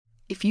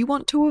if you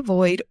want to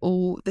avoid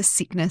all the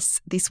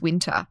sickness this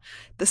winter,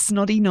 the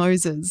snotty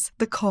noses,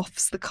 the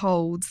coughs, the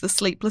colds, the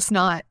sleepless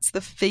nights, the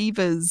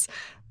fevers,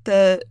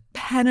 the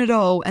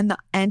Panadol and the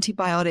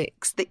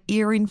antibiotics, the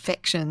ear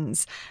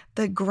infections,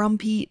 the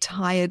grumpy,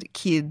 tired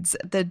kids,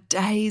 the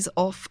days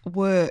off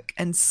work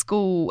and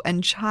school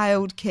and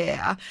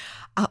childcare,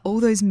 are all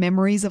those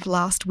memories of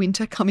last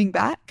winter coming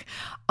back?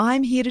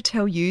 I'm here to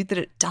tell you that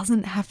it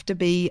doesn't have to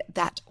be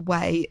that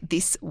way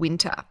this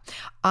winter.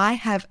 I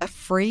have a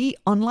free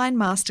online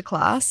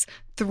masterclass,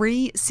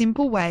 3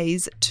 simple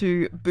ways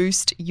to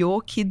boost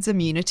your kids'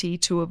 immunity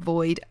to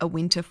avoid a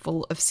winter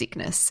full of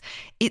sickness.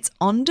 It's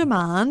on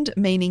demand,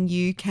 meaning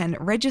you can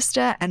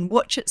register and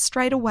watch it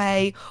straight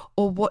away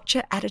or watch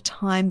it at a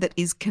time that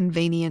is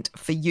convenient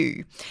for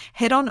you.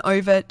 Head on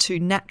over to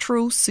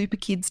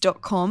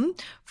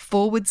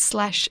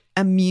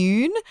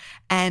naturalsuperkids.com/immune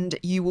and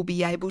you will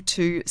be able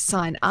to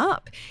sign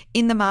up.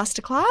 In the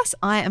masterclass,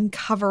 I am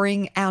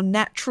covering our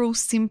natural,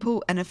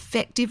 simple and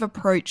effective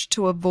approach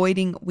to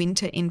avoiding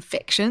winter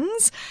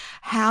infections,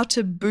 how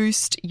to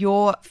boost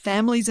your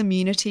family's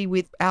immunity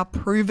with our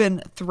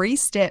proven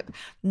 3-step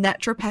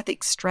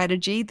naturopathic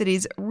strategy that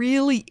is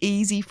really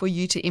easy for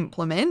you to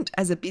implement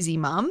as a busy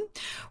mum.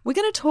 We're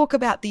going to talk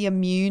about the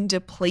immune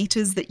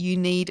depleters that you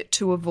need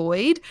to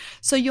avoid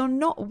so you're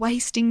not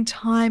wasting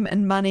time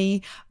and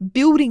money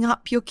building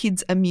up your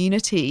kids'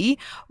 immunity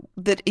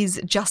that is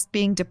just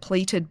being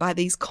depleted by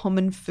these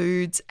common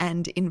foods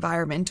and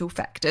environmental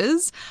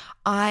factors.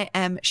 I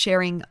am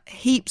sharing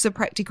heaps of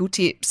practical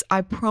tips.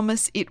 I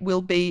promise it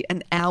will be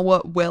an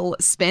hour well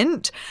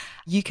spent.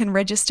 You can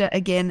register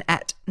again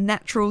at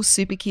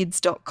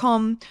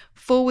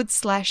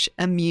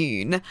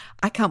naturalsuperkids.com/immune.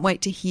 I can't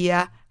wait to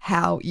hear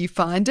how you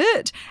find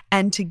it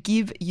and to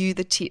give you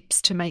the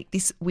tips to make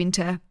this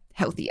winter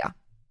healthier.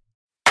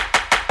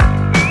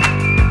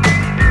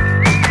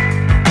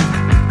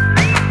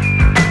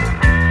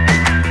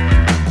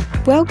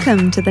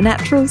 Welcome to the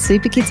Natural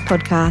Super Kids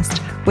podcast,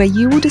 where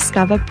you will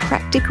discover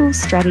practical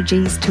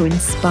strategies to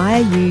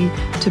inspire you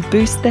to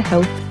boost the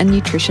health and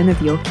nutrition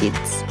of your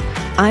kids.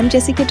 I'm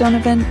Jessica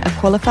Donovan, a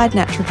qualified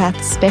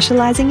naturopath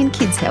specialising in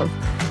kids' health,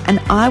 and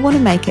I want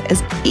to make it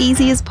as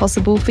easy as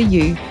possible for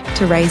you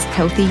to raise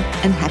healthy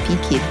and happy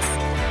kids.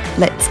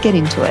 Let's get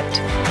into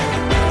it.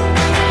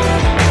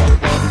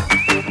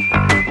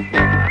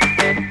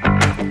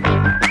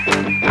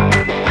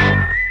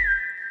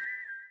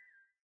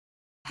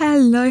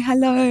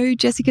 Hello,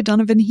 Jessica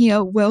Donovan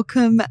here.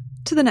 Welcome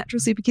to the Natural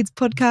Super Kids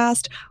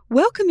podcast.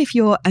 Welcome if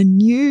you're a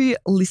new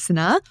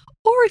listener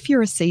or if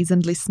you're a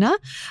seasoned listener.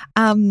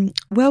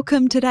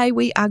 Welcome. Today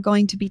we are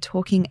going to be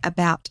talking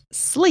about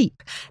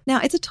sleep. Now,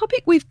 it's a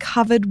topic we've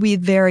covered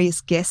with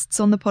various guests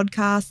on the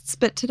podcasts,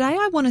 but today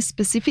I want to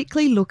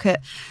specifically look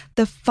at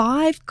the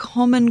 5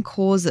 common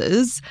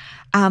causes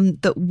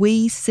that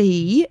we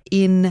see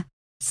in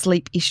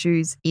sleep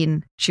issues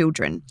in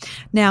children.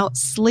 Now,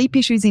 sleep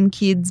issues in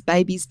kids,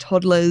 babies,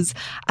 toddlers,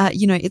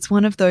 it's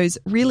one of those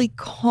really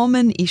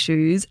common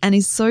issues and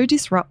is so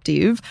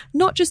disruptive,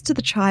 not just to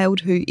the child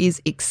who is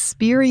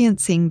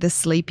experiencing the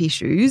sleep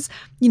issues,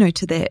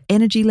 to their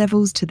energy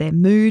levels, to their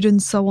mood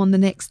and so on the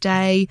next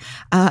day,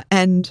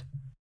 and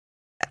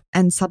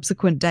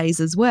subsequent days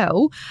as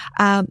well,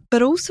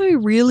 but also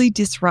really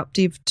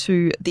disruptive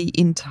to the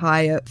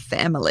entire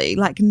family.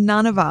 Like,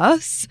 none of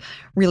us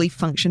really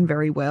function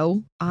very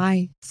well.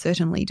 I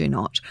certainly do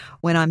not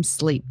when I'm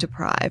sleep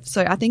deprived.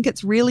 So I think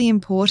it's really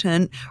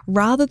important,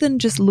 rather than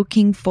just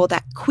looking for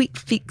that quick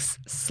fix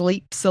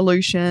sleep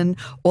solution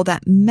or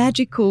that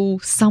magical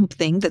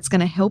something that's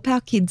going to help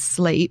our kids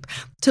sleep,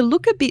 to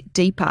look a bit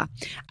deeper.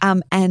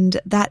 And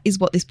that is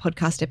what this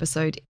podcast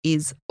episode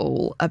is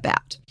all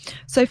about.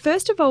 So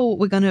first of all,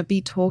 we're going to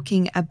be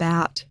talking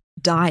about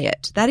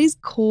diet. That is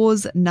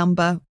cause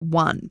number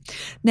 1.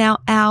 Now,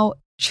 our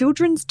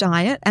children's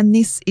diet, and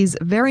this is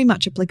very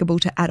much applicable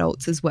to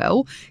adults as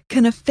well,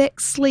 can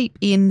affect sleep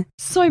in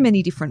so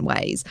many different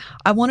ways.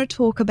 I want to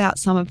talk about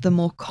some of the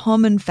more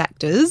common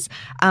factors,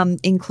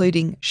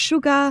 including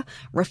sugar,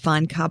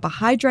 refined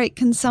carbohydrate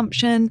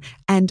consumption,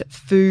 and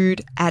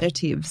food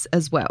additives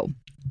as well.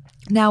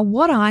 Now,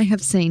 what I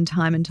have seen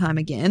time and time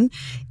again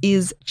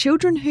is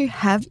children who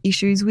have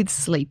issues with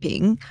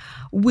sleeping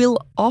will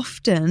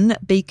often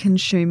be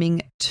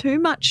consuming too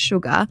much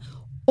sugar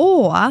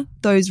or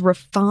those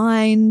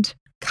refined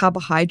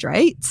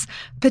carbohydrates,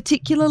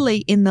 particularly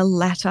in the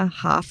latter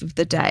half of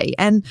the day.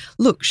 And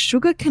look,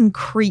 sugar can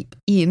creep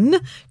in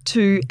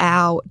to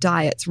our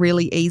diets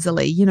really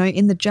easily,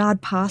 in the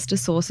jarred pasta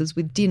sauces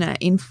with dinner,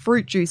 in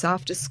fruit juice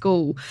after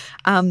school,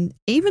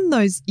 even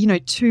those,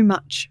 too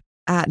much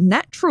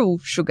natural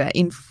sugar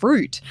in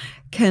fruit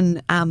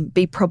can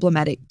be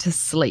problematic to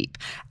sleep.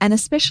 And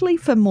especially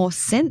for more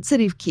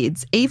sensitive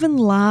kids, even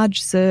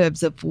large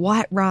serves of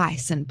white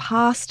rice and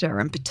pasta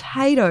and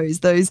potatoes,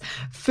 those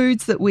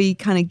foods that we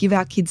kind of give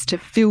our kids to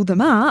fill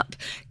them up,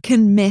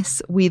 can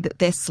mess with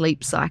their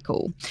sleep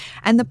cycle.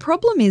 And the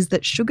problem is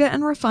that sugar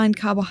and refined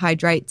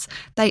carbohydrates,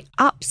 they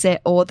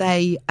upset or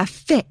they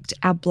affect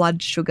our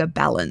blood sugar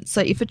balance.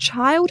 So if a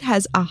child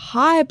has a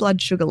high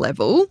blood sugar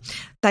level,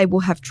 they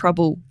will have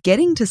trouble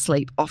getting to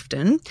sleep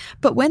often.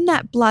 But when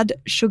that blood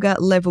sugar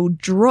level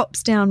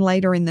drops down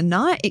later in the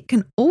night, it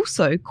can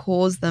also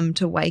cause them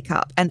to wake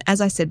up. And as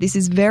I said, this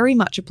is very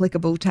much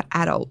applicable to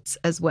adults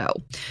as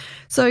well.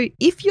 So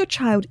if your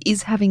child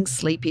is having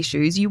sleep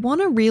issues, you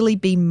want to really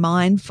be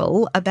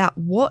mindful about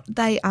what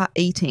they are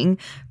eating,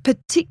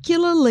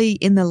 particularly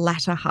in the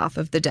latter half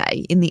of the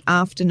day, in the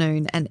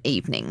afternoon and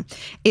evening.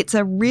 It's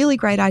a really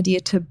great idea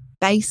to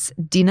base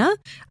dinner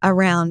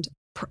around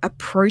a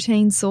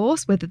protein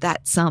source, whether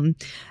that's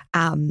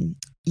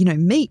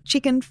meat,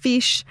 chicken,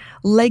 fish,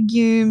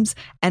 legumes,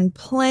 and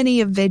plenty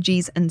of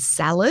veggies and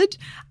salad,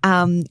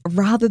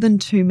 rather than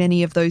too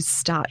many of those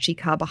starchy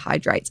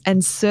carbohydrates.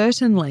 And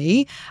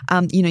certainly,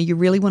 you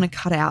really want to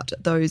cut out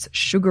those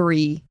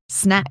sugary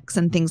snacks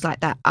and things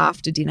like that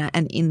after dinner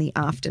and in the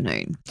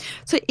afternoon.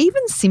 So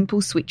even simple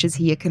switches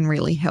here can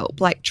really help,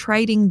 like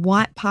trading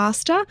white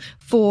pasta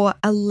for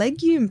a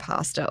legume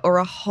pasta or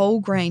a whole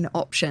grain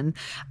option,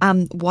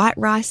 white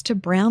rice to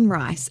brown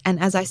rice. And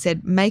as I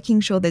said,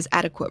 making sure there's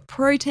adequate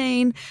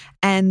protein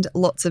and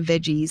lots of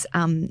veggies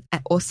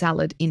or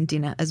salad in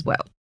dinner as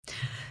well.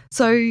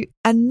 So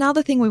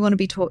another thing we want to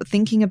be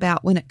thinking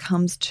about when it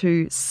comes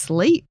to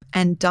sleep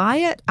and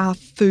diet are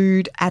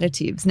food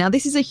additives. Now,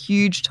 this is a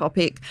huge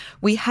topic.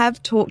 We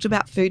have talked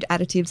about food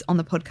additives on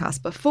the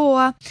podcast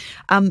before,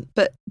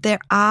 but there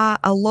are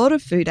a lot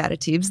of food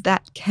additives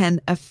that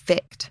can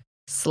affect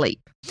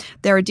sleep.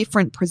 There are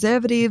different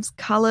preservatives,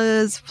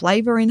 colours,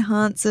 flavour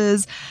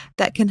enhancers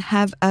that can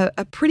have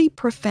a pretty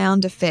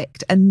profound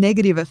effect, a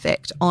negative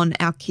effect on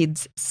our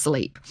kids'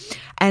 sleep.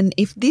 And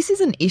if this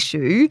is an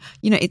issue,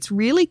 it's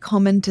really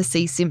common to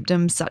see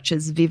symptoms such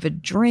as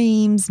vivid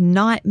dreams,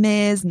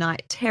 nightmares,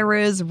 night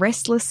terrors,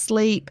 restless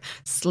sleep,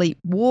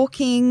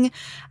 sleepwalking.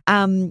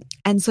 And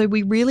so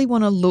we really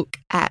want to look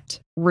at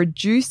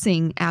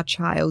reducing our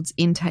child's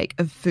intake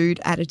of food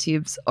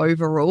additives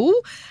overall.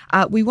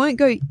 We won't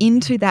go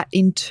into that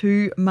in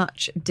too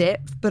much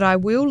depth, but I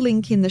will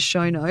link in the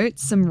show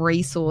notes some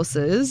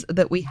resources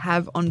that we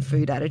have on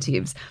food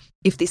additives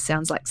if this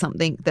sounds like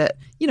something that,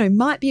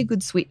 might be a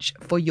good switch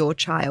for your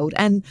child.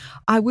 And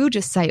I will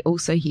just say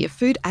also here,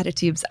 food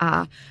additives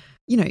are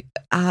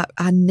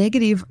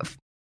negative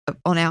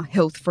on our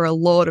health for a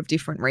lot of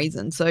different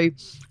reasons. So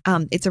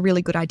it's a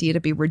really good idea to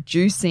be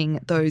reducing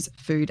those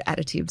food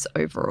additives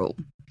overall.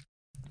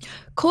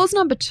 Cause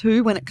number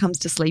 2 when it comes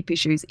to sleep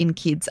issues in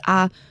kids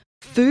are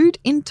food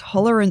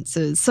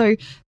intolerances. So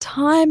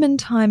time and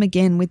time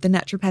again with the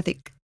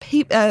naturopathic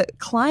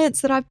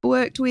clients that I've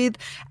worked with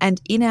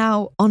and in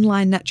our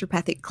online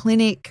naturopathic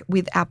clinic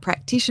with our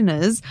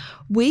practitioners,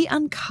 we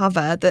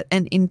uncover that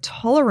an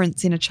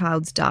intolerance in a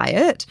child's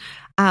diet,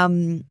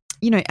 and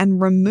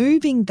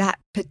removing that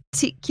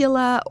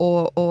particular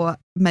or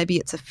maybe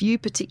it's a few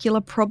particular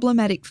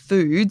problematic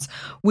foods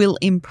will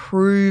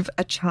improve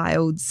a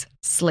child's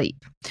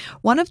sleep.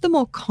 One of the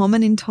more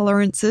common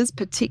intolerances,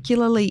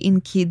 particularly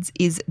in kids,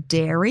 is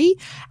dairy,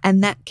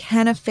 and that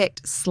can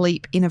affect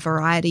sleep in a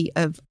variety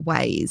of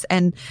ways.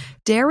 And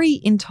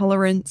dairy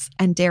intolerance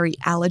and dairy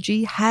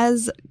allergy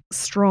has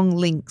strong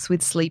links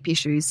with sleep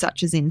issues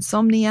such as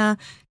insomnia,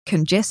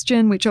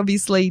 congestion, which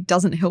obviously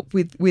doesn't help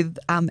with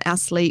our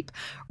sleep,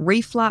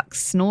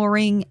 reflux,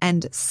 snoring,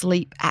 and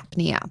sleep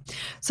apnea.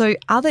 So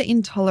other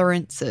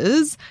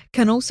intolerances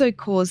can also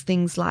cause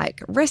things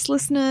like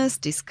restlessness,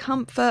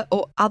 discomfort,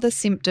 or other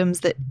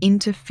symptoms that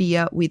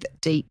interfere with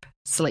deep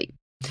sleep.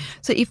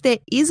 So if there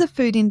is a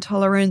food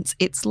intolerance,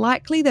 it's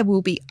likely there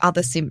will be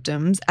other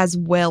symptoms as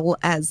well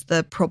as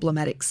the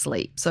problematic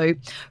sleep. So,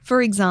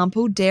 for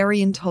example,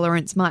 dairy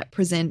intolerance might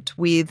present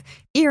with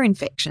ear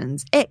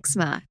infections,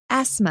 eczema,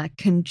 asthma,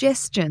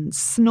 congestion,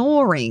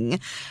 snoring.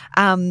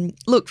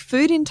 Look,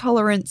 food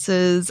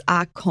intolerances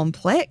are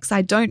complex.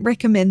 I don't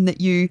recommend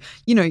that you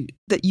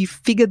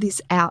figure this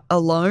out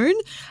alone.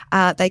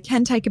 They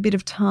can take a bit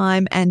of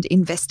time and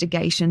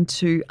investigation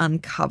to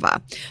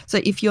uncover. So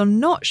if you're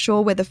not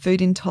sure whether food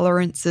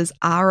intolerances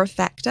are a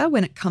factor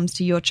when it comes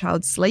to your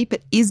child's sleep,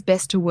 it is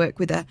best to work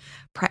with a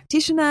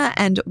practitioner,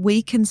 and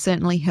we can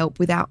certainly help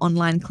with our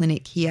online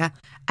clinic here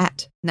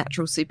at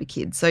Natural Super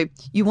Kids. So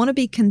you want to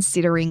be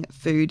considering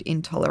food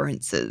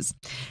intolerances.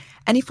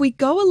 And if we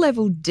go a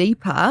level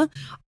deeper,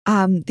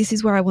 this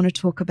is where I want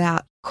to talk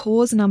about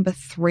cause number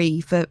 3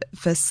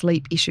 for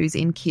sleep issues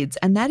in kids,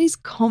 and that is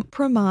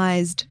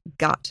compromised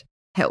gut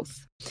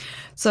health.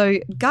 So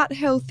gut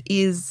health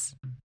is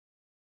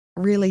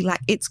really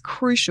it's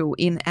crucial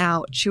in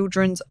our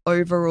children's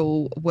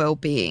overall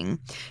well-being,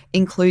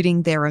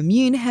 including their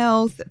immune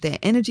health, their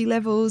energy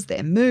levels,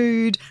 their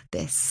mood,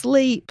 their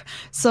sleep.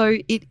 So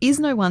it is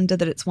no wonder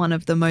that it's one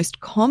of the most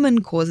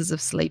common causes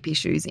of sleep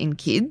issues in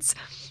kids.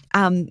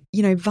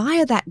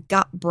 Via that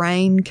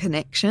gut-brain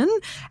connection,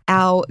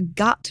 our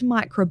gut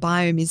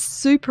microbiome is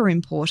super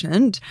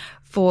important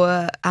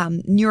for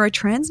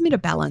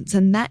neurotransmitter balance,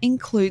 and that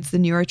includes the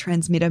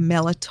neurotransmitter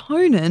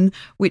melatonin,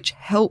 which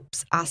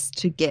helps us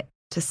to get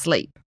to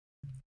sleep.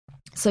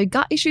 So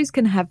gut issues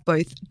can have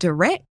both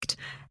direct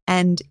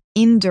and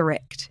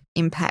indirect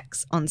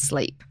impacts on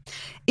sleep.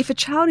 If a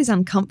child is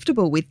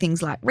uncomfortable with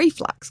things like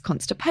reflux,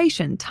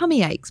 constipation,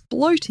 tummy aches,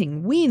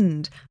 bloating,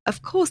 wind,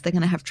 of course they're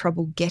going to have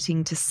trouble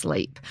getting to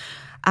sleep.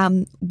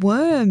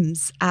 Worm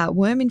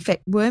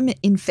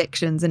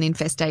infections and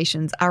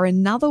infestations are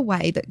another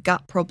way that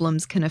gut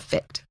problems can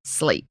affect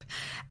sleep.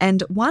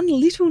 And one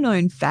little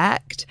known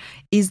fact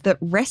is that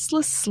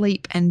restless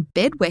sleep and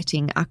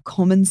bedwetting are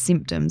common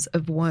symptoms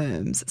of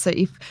worms. So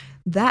if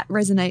that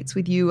resonates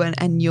with you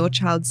and your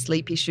child's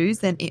sleep issues,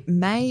 then it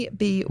may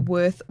be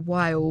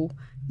worthwhile,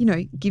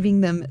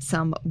 giving them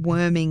some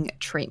worming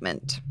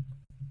treatment.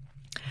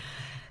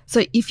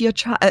 So if your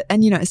child,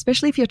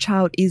 especially if your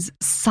child is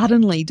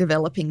suddenly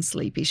developing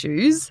sleep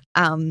issues,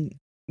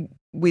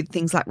 with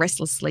things like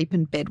restless sleep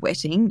and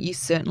bedwetting, you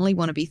certainly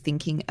want to be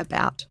thinking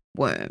about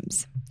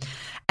worms.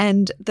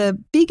 And the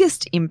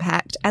biggest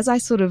impact, as I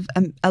sort of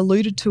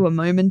alluded to a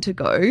moment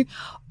ago,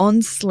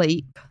 on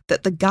sleep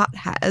that the gut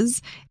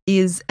has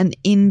is an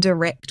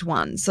indirect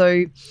one.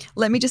 So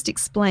let me just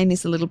explain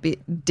this a little bit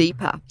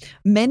deeper.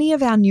 Many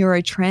of our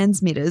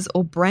neurotransmitters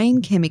or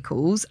brain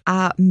chemicals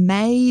are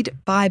made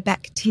by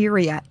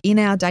bacteria in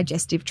our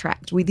digestive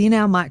tract, within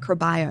our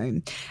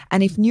microbiome.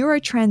 And if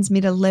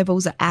neurotransmitter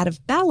levels are out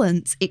of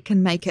balance, it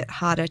can make it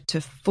harder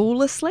to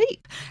fall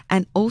asleep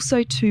and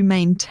also to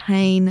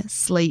maintain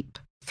sleep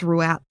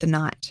throughout the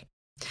night.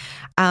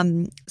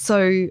 So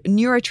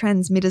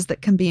neurotransmitters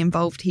that can be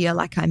involved here,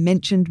 like I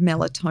mentioned,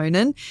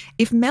 melatonin.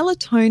 If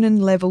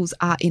melatonin levels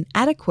are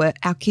inadequate,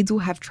 our kids will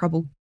have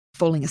trouble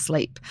falling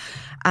asleep.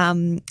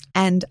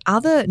 And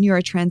other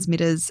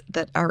neurotransmitters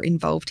that are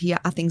involved here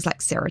are things like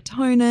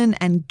serotonin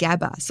and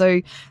GABA.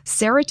 So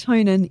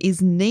serotonin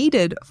is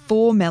needed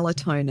for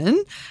melatonin,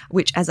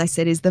 which, as I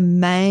said, is the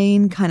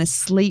main kind of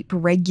sleep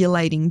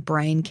regulating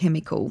brain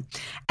chemical.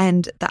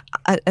 And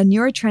a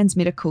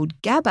neurotransmitter called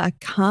GABA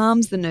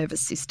calms the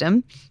nervous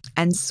system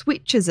and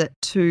switches it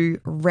to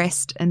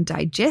rest and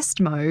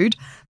digest mode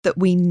that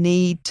we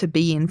need to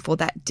be in for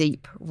that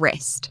deep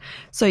rest.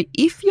 So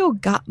if your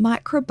gut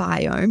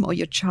microbiome or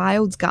your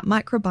child's gut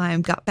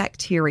microbiome, gut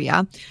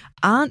bacteria,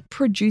 aren't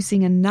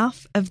producing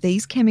enough of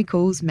these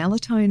chemicals,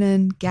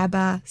 melatonin,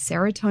 GABA,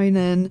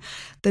 serotonin,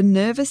 the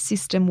nervous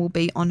system will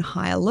be on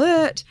high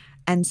alert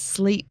and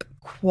sleep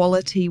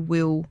quality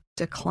will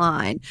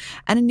decline.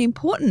 And an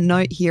important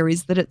note here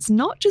is that it's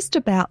not just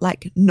about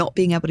not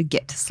being able to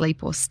get to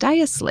sleep or stay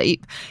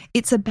asleep.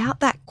 It's about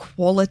that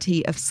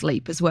quality of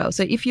sleep as well.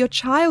 So if your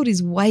child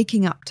is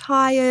waking up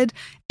tired,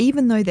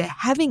 even though they're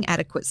having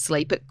adequate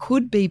sleep, it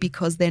could be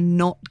because they're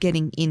not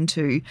getting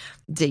into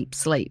deep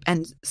sleep.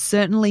 And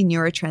certainly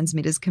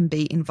neurotransmitters can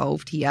be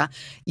involved here,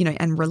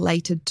 and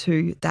related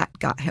to that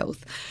gut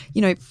health.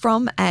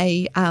 From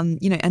a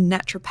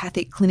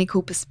naturopathic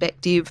clinical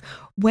perspective,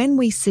 when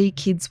we see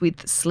kids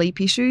with sleep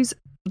issues,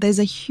 there's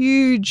a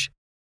huge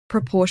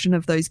proportion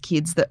of those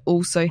kids that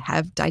also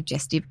have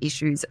digestive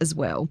issues as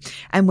well.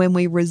 And when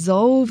we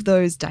resolve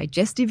those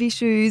digestive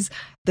issues,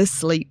 the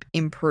sleep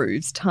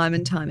improves time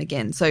and time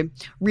again. So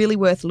really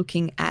worth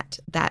looking at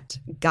that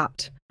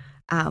gut,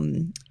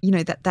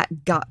 that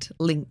gut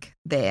link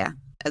there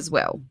as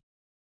well.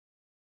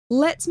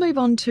 Let's move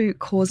on to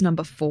cause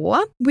number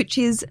 4, which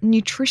is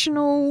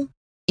nutritional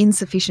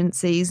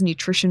insufficiencies,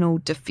 nutritional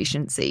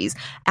deficiencies.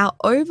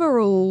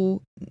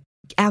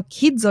 Our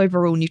kids'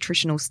 overall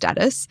nutritional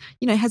status,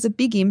 has a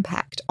big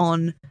impact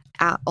on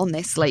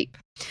their sleep.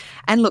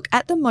 And look,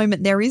 at the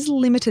moment, there is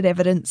limited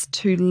evidence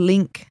to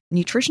link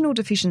nutritional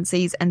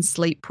deficiencies and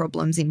sleep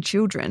problems in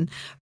children,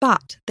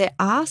 but there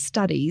are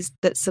studies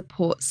that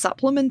support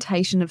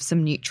supplementation of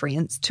some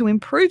nutrients to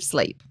improve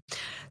sleep.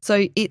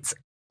 So it's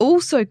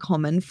also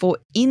common for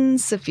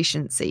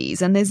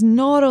insufficiencies, and there's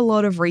not a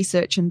lot of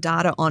research and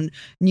data on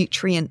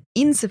nutrient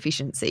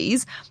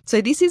insufficiencies. So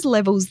this is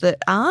levels that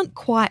aren't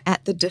quite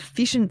at the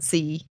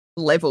deficiency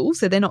level,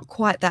 so they're not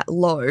quite that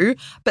low,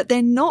 but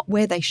they're not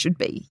where they should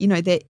be.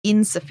 They're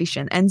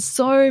insufficient, and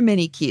so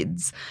many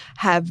kids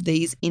have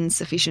these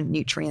insufficient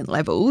nutrient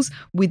levels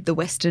with the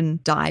Western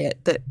diet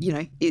that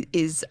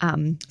is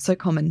so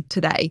common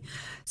today.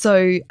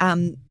 So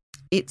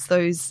it's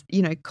those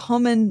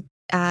common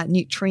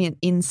nutrient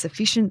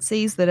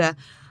insufficiencies that are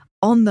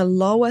on the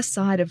lower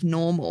side of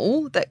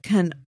normal that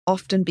can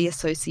often be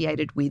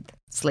associated with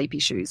sleep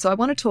issues. So I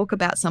want to talk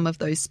about some of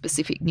those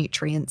specific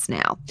nutrients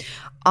now.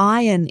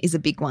 Iron is a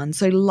big one.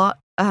 So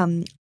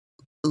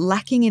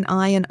lacking in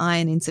iron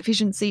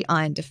insufficiency,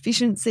 iron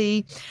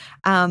deficiency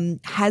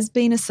has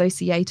been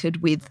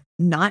associated with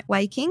night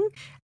waking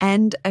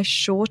and a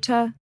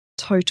shorter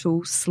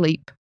total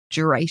sleep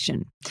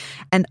duration.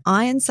 And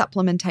iron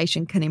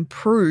supplementation can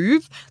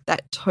improve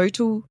that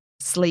total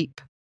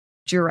sleep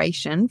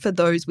duration for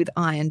those with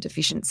iron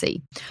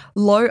deficiency.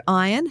 Low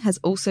iron has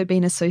also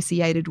been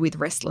associated with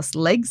restless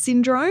leg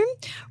syndrome,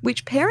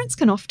 which parents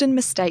can often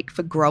mistake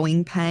for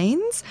growing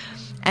pains.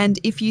 And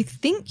if you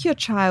think your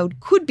child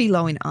could be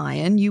low in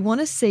iron, you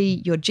want to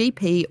see your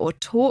GP or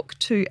talk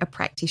to a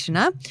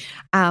practitioner.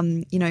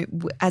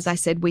 As I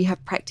said, we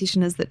have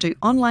practitioners that do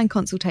online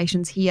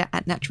consultations here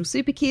at Natural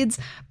Super Kids,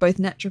 both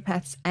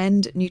naturopaths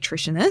and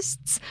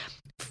nutritionists,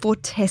 for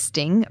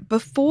testing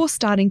before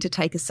starting to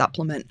take a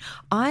supplement.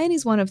 Iron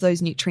is one of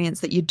those nutrients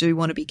that you do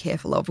want to be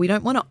careful of. We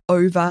don't want to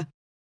over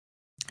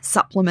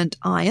supplement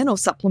iron or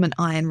supplement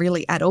iron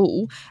really at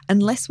all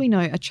unless we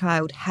know a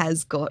child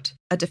has got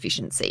a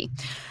deficiency.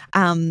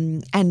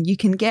 And you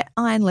can get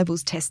iron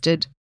levels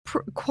tested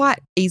quite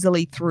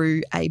easily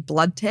through a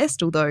blood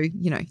test, although,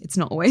 it's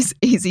not always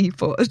easy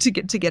to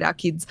get our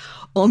kids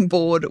on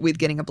board with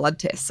getting a blood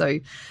test. So,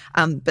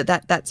 but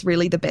that's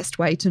really the best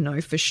way to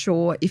know for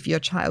sure if your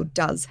child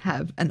does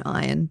have an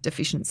iron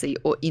deficiency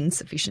or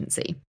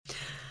insufficiency.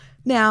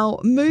 Now,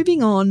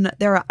 moving on,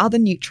 there are other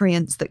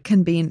nutrients that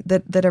can be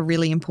that are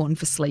really important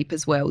for sleep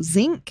as well.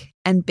 Zinc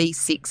and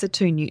B6 are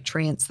two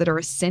nutrients that are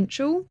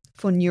essential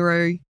for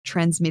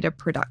neurotransmitter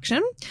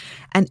production.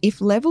 And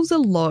if levels are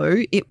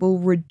low, it will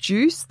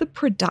reduce the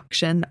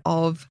production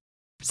of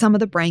some of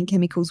the brain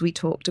chemicals we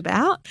talked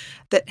about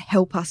that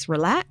help us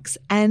relax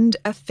and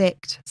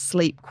affect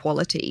sleep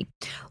quality.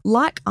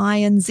 Like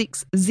iron,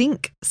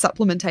 zinc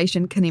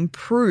supplementation can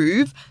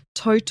improve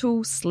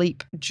total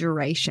sleep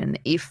duration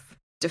if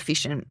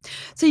deficient.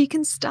 So you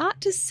can start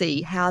to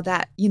see how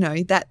that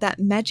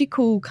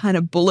magical kind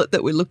of bullet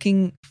that we're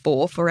looking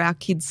for our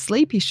kids'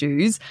 sleep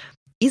issues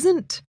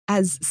isn't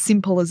as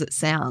simple as it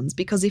sounds,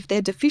 because if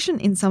they're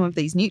deficient in some of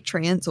these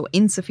nutrients or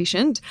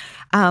insufficient,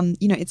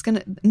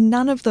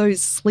 none of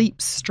those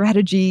sleep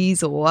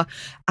strategies or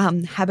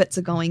habits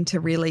are going to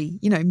really,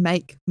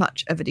 make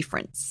much of a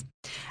difference.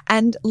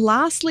 And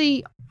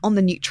lastly, on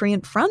the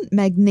nutrient front,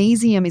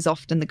 magnesium is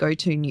often the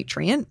go-to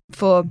nutrient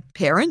for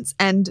parents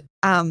and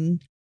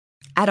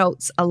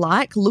adults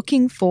alike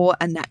looking for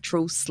a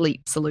natural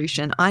sleep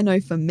solution. I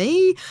know for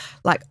me,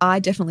 I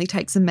definitely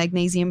take some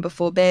magnesium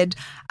before bed,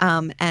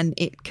 and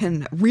it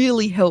can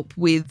really help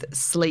with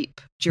sleep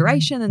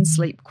duration and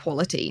sleep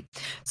quality.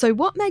 So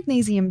what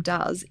magnesium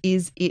does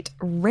is it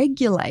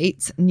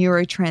regulates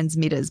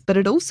neurotransmitters, but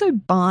it also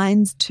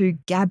binds to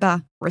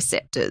GABA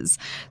receptors.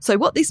 So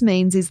what this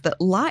means is that,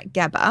 like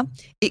GABA,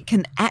 it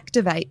can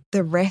activate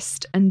the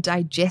rest and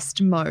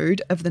digest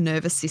mode of the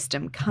nervous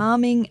system,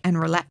 calming and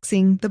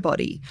relaxing the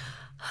body.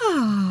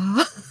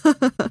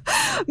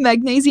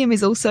 Magnesium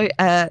is also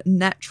a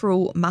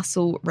natural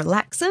muscle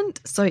relaxant,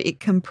 so it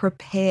can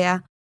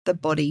prepare the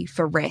body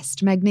for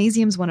rest.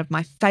 Magnesium is one of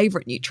my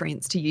favorite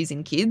nutrients to use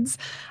in kids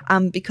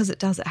because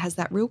it has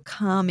that real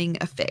calming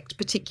effect,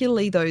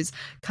 particularly those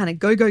kind of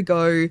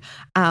go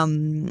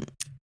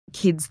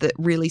kids that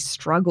really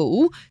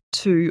struggle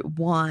to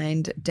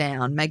wind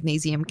down.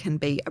 Magnesium can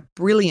be a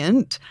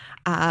brilliant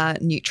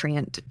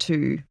nutrient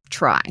to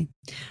try.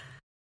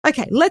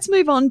 Okay, let's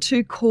move on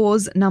to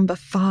cause number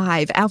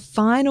 5, our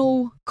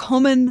final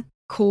common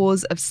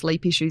cause of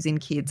sleep issues in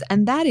kids,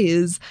 and that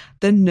is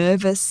the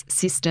nervous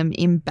system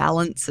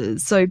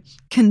imbalances. So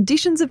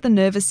conditions of the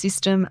nervous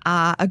system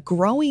are a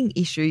growing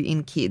issue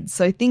in kids.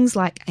 So things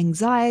like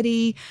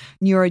anxiety,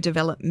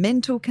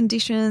 neurodevelopmental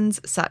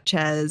conditions such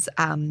as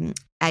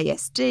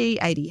ASD,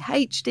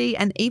 ADHD,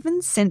 and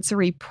even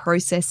sensory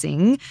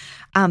processing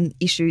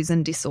issues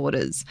and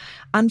disorders.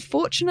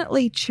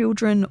 Unfortunately,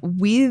 children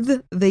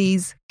with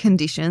these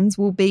conditions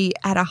will be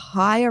at a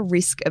higher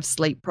risk of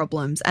sleep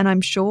problems. And I'm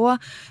sure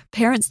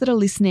parents that are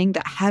listening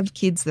that have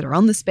kids that are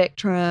on the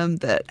spectrum,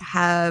 that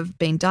have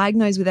been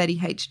diagnosed with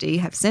ADHD,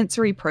 have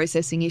sensory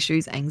processing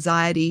issues,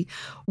 anxiety,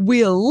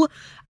 will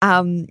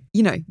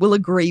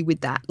agree with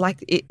that.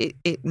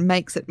 It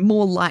makes it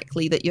more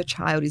likely that your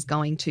child is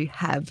going to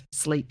have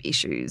sleep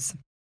issues.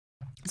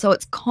 So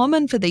it's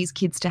common for these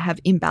kids to have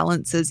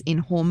imbalances in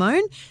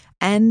hormone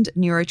and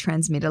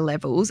neurotransmitter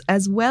levels,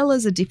 as well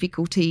as a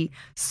difficulty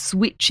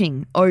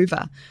switching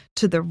over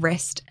to the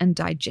rest and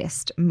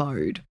digest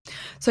mode.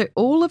 So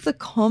all of the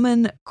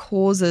common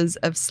causes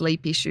of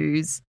sleep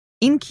issues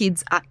in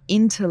kids are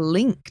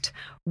interlinked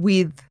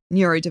with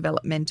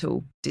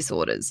neurodevelopmental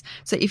disorders.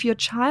 So if your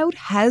child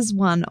has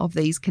one of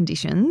these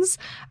conditions,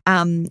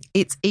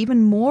 it's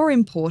even more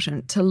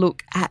important to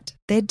look at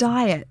their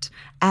diet,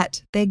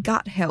 at their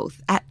gut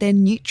health, at their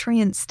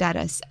nutrient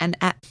status, and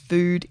at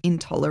food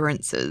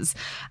intolerances.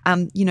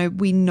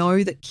 We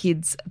know that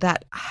kids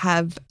that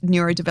have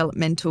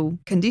neurodevelopmental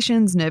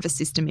conditions, nervous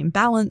system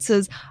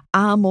imbalances,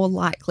 are more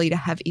likely to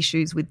have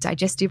issues with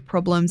digestive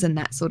problems and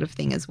that sort of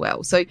thing as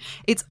well. So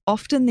it's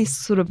often this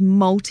sort of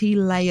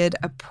multi-layered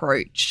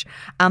approach each.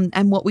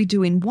 And what we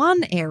do in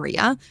one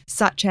area,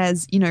 such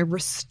as,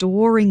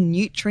 restoring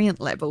nutrient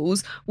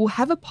levels, will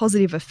have a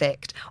positive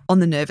effect on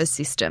the nervous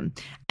system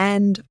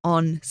and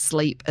on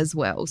sleep as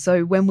well.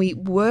 So when we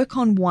work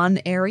on one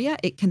area,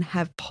 it can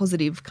have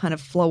positive kind of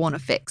flow-on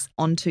effects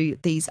onto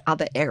these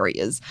other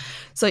areas.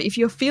 So if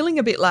you're feeling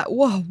a bit like,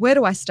 whoa, where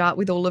do I start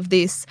with all of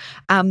this?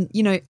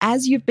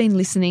 As you've been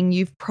listening,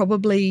 you've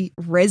probably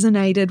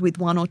resonated with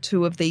one or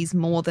two of these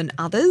more than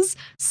others.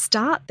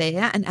 Start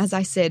there. And as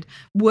I said,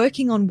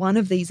 working on one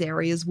of these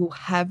areas will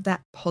have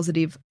that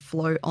positive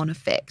flow-on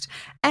effect.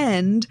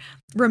 And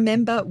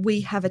remember,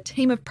 we have a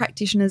team of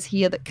practitioners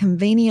here that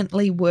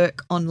conveniently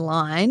work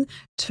online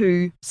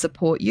to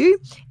support you.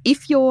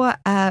 If you're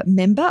a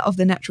member of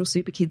the Natural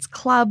Super Kids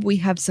Club, we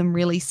have some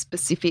really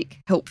specific,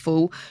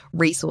 helpful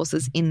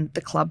resources in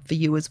the club for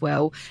you as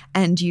well.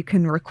 And you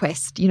can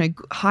request,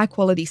 high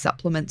quality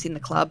supplements in the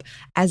club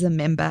as a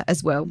member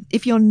as well.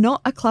 If you're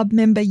not a club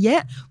member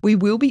yet, we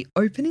will be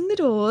opening the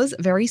doors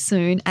very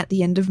soon at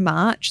the end of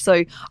March.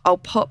 So I'll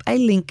pop a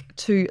link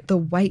to the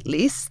wait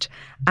list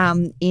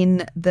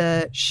in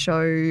the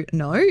show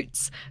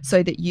notes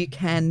so that you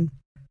can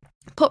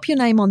pop your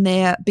name on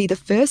there, be the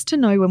first to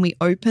know when we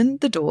open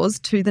the doors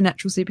to the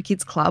Natural Super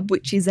Kids Club,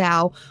 which is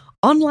our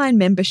online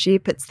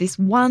membership. It's this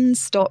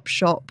one-stop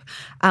shop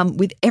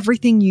with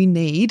everything you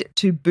need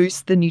to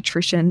boost the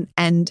nutrition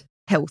and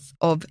health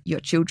of your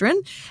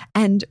children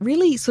and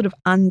really sort of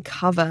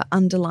uncover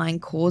underlying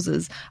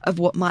causes of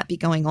what might be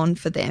going on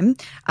for them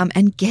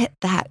and get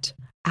that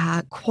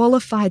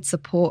qualified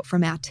support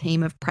from our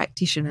team of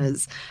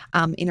practitioners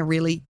in a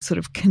really sort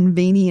of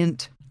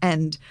convenient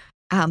and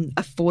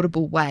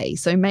affordable way.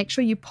 So make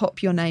sure you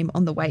pop your name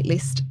on the wait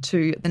list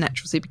to the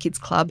Natural Super Kids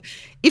Club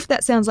if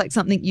that sounds like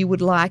something you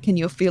would like and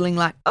you're feeling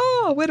like,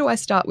 oh, where do I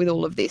start with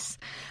all of this?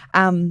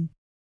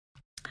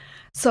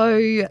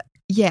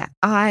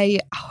 I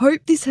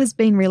hope this has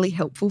been really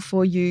helpful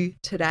for you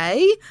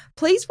today.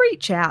 Please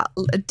reach out,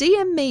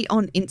 DM me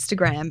on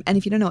Instagram. And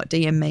if you don't know what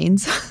DM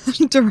means,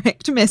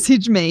 direct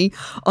message me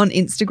on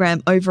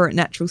Instagram over at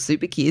Natural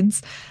Super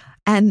Kids.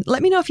 And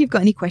let me know if you've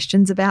got any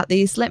questions about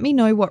this. Let me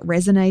know what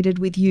resonated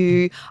with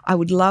you. I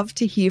would love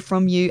to hear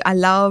from you. I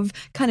love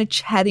kind of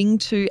chatting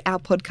to our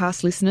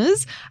podcast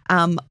listeners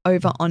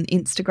over on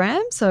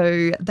Instagram.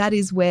 So that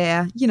is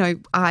where,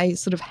 I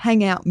sort of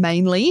hang out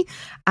mainly,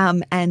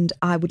 and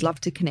I would love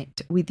to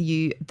connect with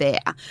you there.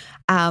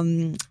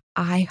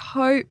 I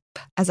hope,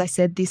 as I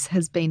said, this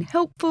has been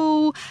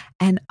helpful,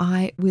 and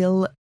I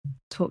will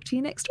talk to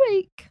you next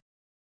week.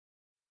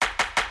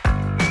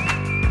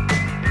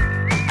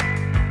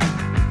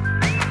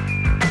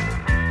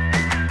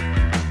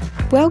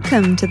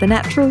 Welcome to the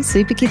Natural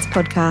Super Kids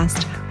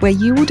podcast, where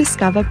you will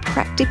discover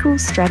practical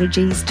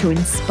strategies to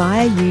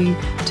inspire you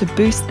to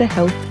boost the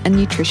health and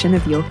nutrition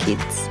of your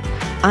kids.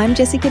 I'm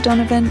Jessica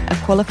Donovan, a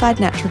qualified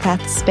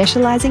naturopath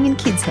specialising in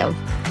kids' health,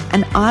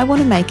 and I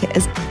want to make it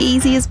as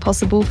easy as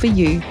possible for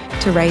you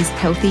to raise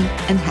healthy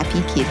and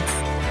happy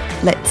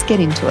kids. Let's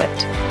get into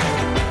it.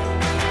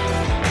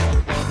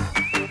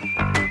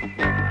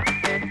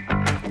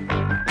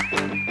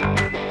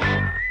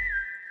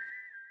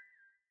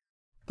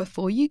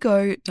 Before you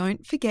go,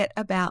 don't forget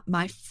about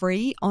my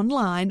free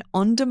online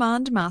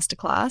on-demand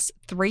masterclass,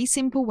 3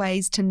 simple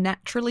ways to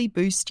naturally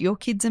boost your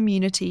kids'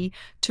 immunity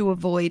to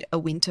avoid a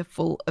winter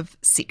full of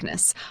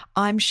sickness.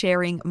 I'm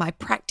sharing my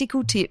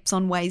practical tips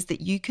on ways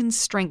that you can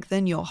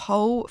strengthen your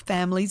whole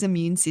family's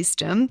immune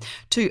system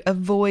to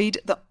avoid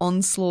the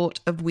onslaught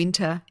of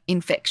winter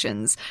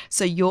infections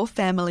so your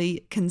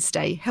family can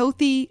stay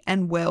healthy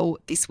and well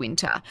this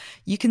winter.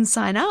 You can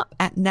sign up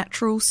at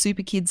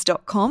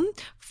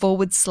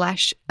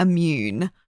naturalsuperkids.com/immune.